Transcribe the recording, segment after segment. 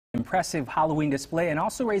impressive Halloween display and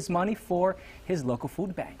also raise money for his local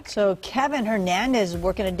food bank. So Kevin Hernandez is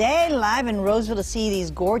working a day live in Roseville to see these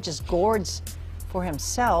gorgeous gourds for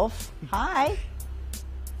himself. Hi.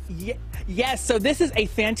 Yes, so this is a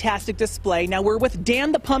fantastic display. Now we're with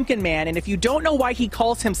Dan the Pumpkin Man, and if you don't know why he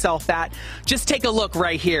calls himself that, just take a look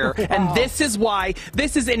right here. Wow. And this is why.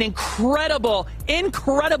 This is an incredible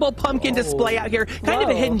pumpkin display out here. Kind of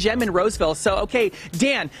a hidden gem in Roseville. So, okay,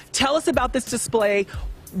 Dan, tell us about this display.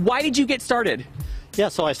 Why did you get started? Yeah,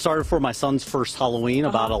 so I started for my son's first Halloween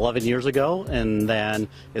about 11 years ago, and then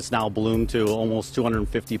it's now bloomed to almost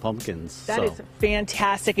 250 pumpkins. That is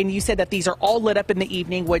fantastic, and you said that these are all lit up in the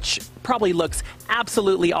evening, which probably looks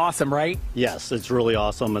absolutely awesome, right? Yes, it's really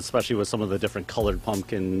awesome, especially with some of the different colored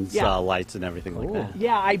pumpkins, lights, and everything like that.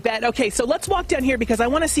 Yeah, I bet. Okay, so let's walk down here because I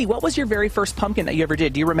want to see, what was your very first pumpkin that you ever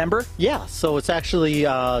did? Do you remember? Yeah, so it's actually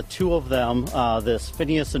two of them. This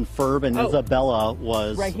Phineas and Ferb and Isabella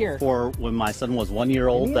was right here for when my son was 1 year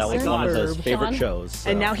old. That was one of his favorite shows.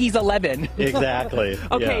 So. And now he's 11. Exactly.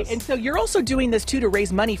 Okay, yes. And so you're also doing this too to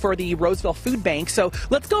raise money for the Roseville Food Bank. So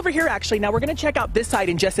let's go over here actually. Now we're going to check out this side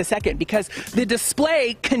in just a second because the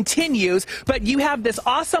display continues, but you have this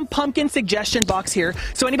awesome pumpkin suggestion box here.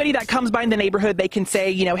 So anybody that comes by in the neighborhood, they can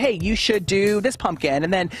say, you know, hey, you should do this pumpkin.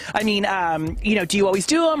 And then, I mean, you know, do you always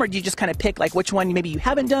do them or do you just kind of pick like which one maybe you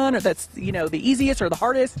haven't done or that's, you know, the easiest or the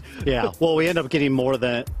hardest? Yeah, well, we end up getting more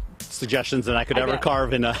than suggestions than I could ever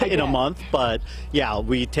carve in a month, but yeah,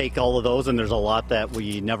 we take all of those and there's a lot that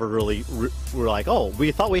we never really were like, oh,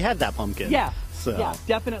 we thought we had that pumpkin. Yeah. So. Yeah,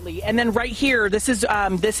 definitely. And then right here, this is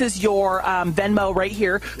your Venmo right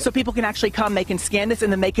here, so people can actually come, they can scan this,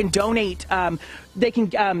 and then they can donate. They can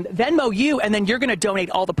Venmo you, and then you're going to donate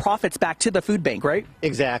all the profits back to the food bank, right?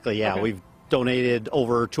 Exactly. Yeah, we've donated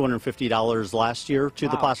over $250 last year to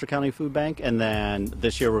the Placer County Food Bank, and then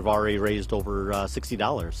this year we've already raised over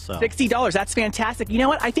 $60. So. $60, that's fantastic. You know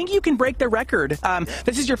what? I think you can break the record.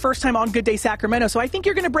 This is your first time on Good Day Sacramento, so I think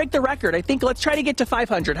you're going to break the record. I think let's try to get to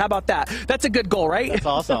 500. How about that? That's a good goal, right? That's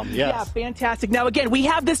awesome. Yes. Yeah, fantastic. Now again, we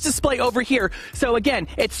have this display over here. So again,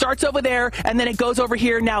 it starts over there and then it goes over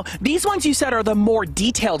here. Now these ones you said are the more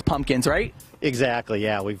detailed pumpkins, right? Exactly,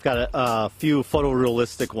 yeah. We've got a few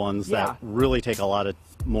photorealistic ones that really take a lot of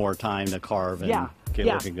more time to carve and get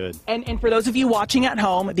looking good. And for those of you watching at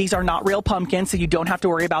home, these are not real pumpkins, so you don't have to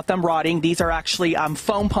worry about them rotting. These are actually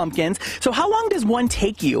foam pumpkins. So how long does one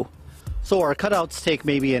take you? So our cutouts take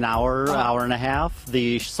maybe an hour, hour and a half.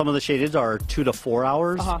 Some of the shaded are 2 to 4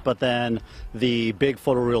 hours, but then the big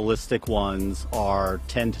photorealistic ones are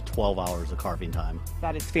 10 to 12 hours of carving time.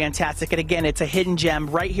 That is fantastic. And again, it's a hidden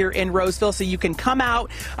gem right here in Roseville, so you can come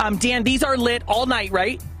out. Dan, these are lit all night,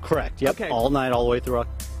 right? Correct. Yep. All night, all the way through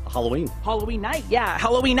Halloween. Halloween night, yeah.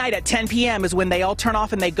 Halloween night at 10 p.m. is when they all turn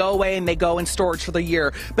off and they go away and they go in storage for the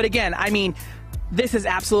year. But again, I mean, this is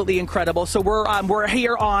absolutely incredible. So we're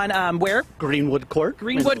here on where? Greenwood Court.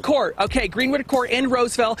 Greenwood Court. Okay, Greenwood Court in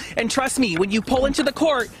Roseville. And trust me, when you pull into the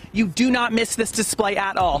court, you do not miss this display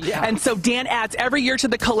at all. Yeah. And so Dan adds every year to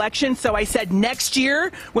the collection. So I said next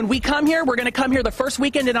year, when we come here, we're going to come here the first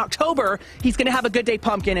weekend in October. He's going to have a Good Day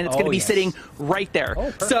pumpkin, and it's going to be sitting right there.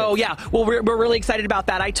 So yeah, well, we're really excited about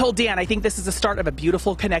that. I told Dan, I think this is the start of a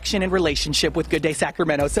beautiful connection and relationship with Good Day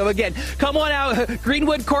Sacramento. So again, come on out,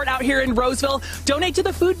 Greenwood Court out here in Roseville. Donate to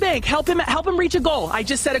the food bank. Help him reach a goal. I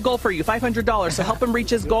just set a goal for you, $500. So help him reach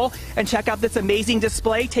his goal and check out this amazing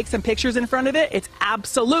display. Take some pictures in front of it. It's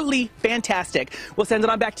absolutely fantastic. We'll send it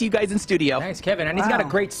on back to you guys in studio. Thanks, Kevin. And he's got a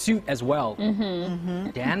great suit as well.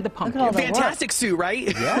 Dan the Pumpkin. Fantastic suit, right?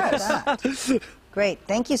 Yes. Great.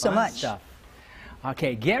 Thank you so much. Stuff.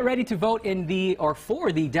 Okay, get ready to vote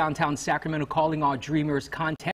for the Downtown Sacramento Calling All Dreamers contest.